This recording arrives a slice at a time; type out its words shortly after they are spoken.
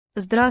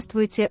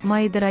Здравствуйте,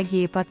 мои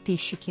дорогие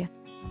подписчики!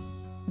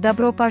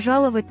 Добро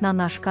пожаловать на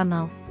наш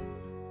канал!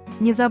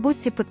 Не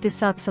забудьте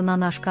подписаться на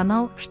наш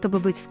канал, чтобы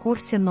быть в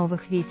курсе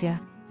новых видео.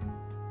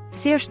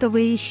 Все, что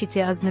вы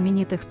ищете о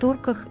знаменитых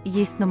турках,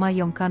 есть на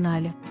моем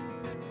канале.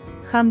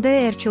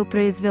 Ханде Эрчел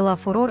произвела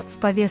фурор в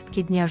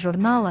повестке дня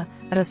журнала,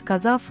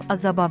 рассказав о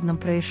забавном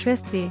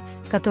происшествии,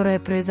 которое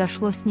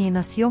произошло с ней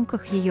на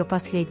съемках ее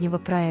последнего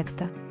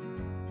проекта.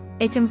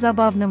 Этим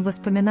забавным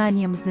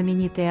воспоминанием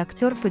знаменитый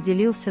актер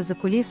поделился за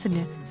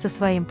кулисами со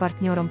своим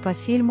партнером по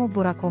фильму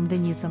Бураком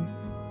Денизом.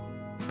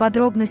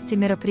 Подробности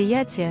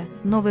мероприятия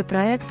 – новый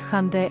проект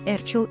Ханде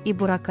Эрчел и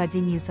Бурака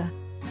Дениза.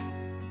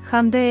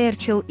 Ханде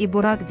Эрчел и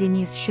Бурак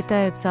Дениз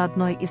считаются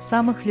одной из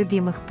самых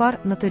любимых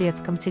пар на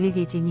турецком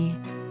телевидении.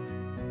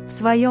 В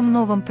своем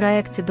новом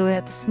проекте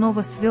дуэт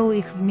снова свел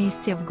их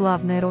вместе в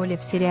главной роли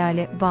в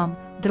сериале «Бам!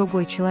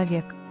 Другой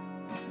человек».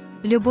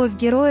 Любовь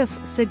героев,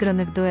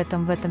 сыгранных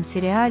дуэтом в этом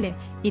сериале,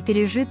 и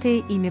пережитые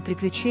ими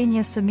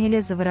приключения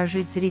сумели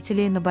заворожить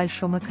зрителей на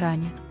большом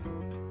экране.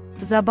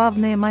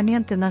 Забавные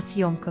моменты на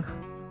съемках.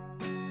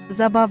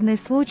 Забавный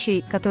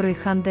случай, который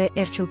Ханде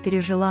Эрчел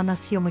пережила на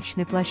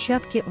съемочной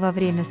площадке во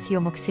время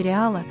съемок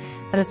сериала,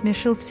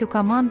 рассмешил всю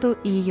команду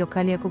и ее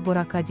коллегу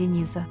Бурака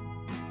Дениза.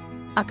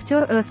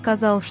 Актер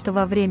рассказал, что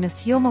во время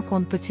съемок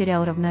он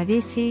потерял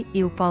равновесие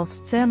и упал в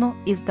сцену,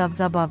 издав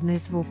забавный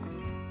звук.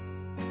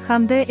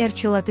 Ханде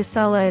Эрчел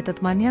описала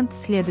этот момент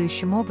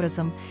следующим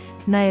образом: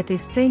 «На этой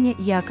сцене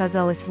я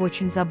оказалась в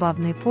очень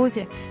забавной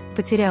позе,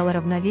 потеряла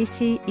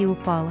равновесие и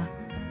упала.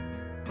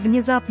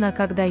 Внезапно,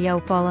 когда я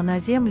упала на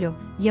землю,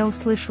 я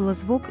услышала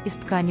звук из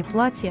ткани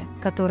платья,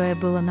 которое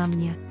было на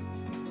мне.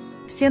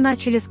 Все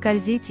начали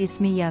скользить и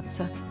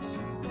смеяться.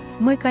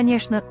 Мы,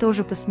 конечно,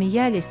 тоже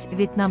посмеялись,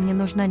 ведь нам не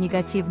нужна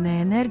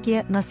негативная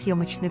энергия на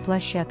съемочной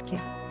площадке».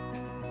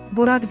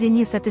 Бурак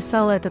Дениз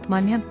описал этот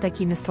момент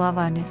такими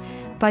словами: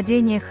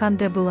 «Падение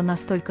Ханде было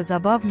настолько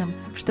забавным,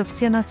 что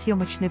все на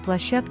съемочной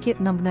площадке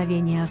на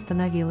мгновение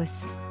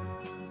остановилось.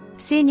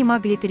 Все не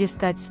могли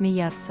перестать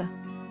смеяться.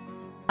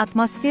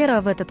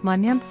 Атмосфера в этот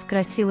момент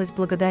скрасилась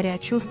благодаря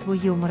чувству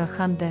юмора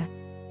Ханде.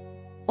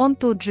 Он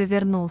тут же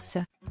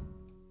вернулся.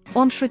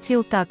 Он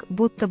шутил так,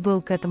 будто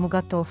был к этому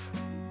готов.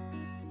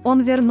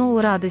 Он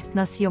вернул радость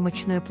на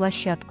съемочную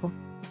площадку.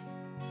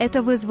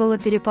 Это вызвало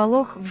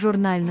переполох в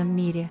журнальном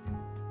мире.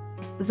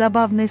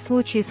 Забавный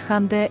случай с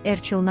Ханде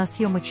Эрчел на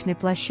съемочной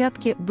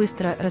площадке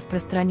быстро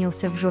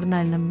распространился в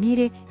журнальном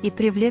мире и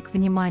привлек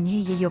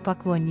внимание ее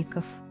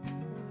поклонников.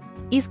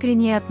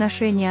 Искренние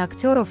отношения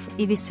актеров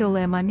и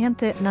веселые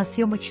моменты на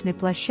съемочной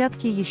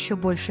площадке еще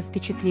больше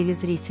впечатлили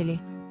зрителей.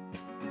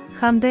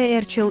 Ханде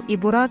Эрчел и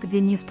Бурак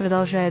Дениз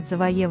продолжают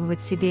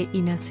завоевывать себе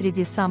имя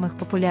среди самых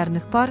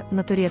популярных пар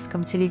на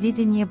турецком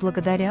телевидении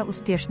благодаря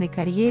успешной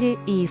карьере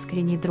и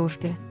искренней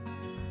дружбе.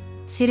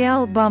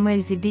 Сериал «Бам!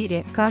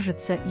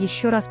 Кажется,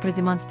 еще раз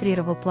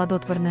продемонстрировал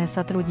плодотворное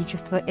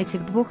сотрудничество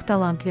этих двух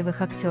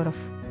талантливых актеров.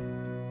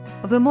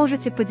 Вы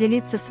можете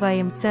поделиться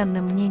своим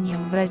ценным мнением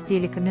в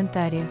разделе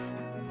комментариев.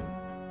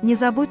 Не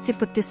забудьте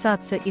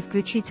подписаться и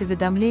включить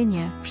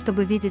уведомления,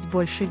 чтобы видеть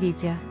больше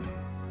видео.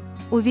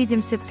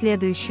 Увидимся в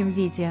следующем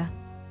видео.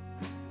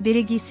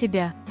 Береги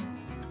себя.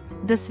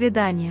 До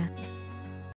свидания.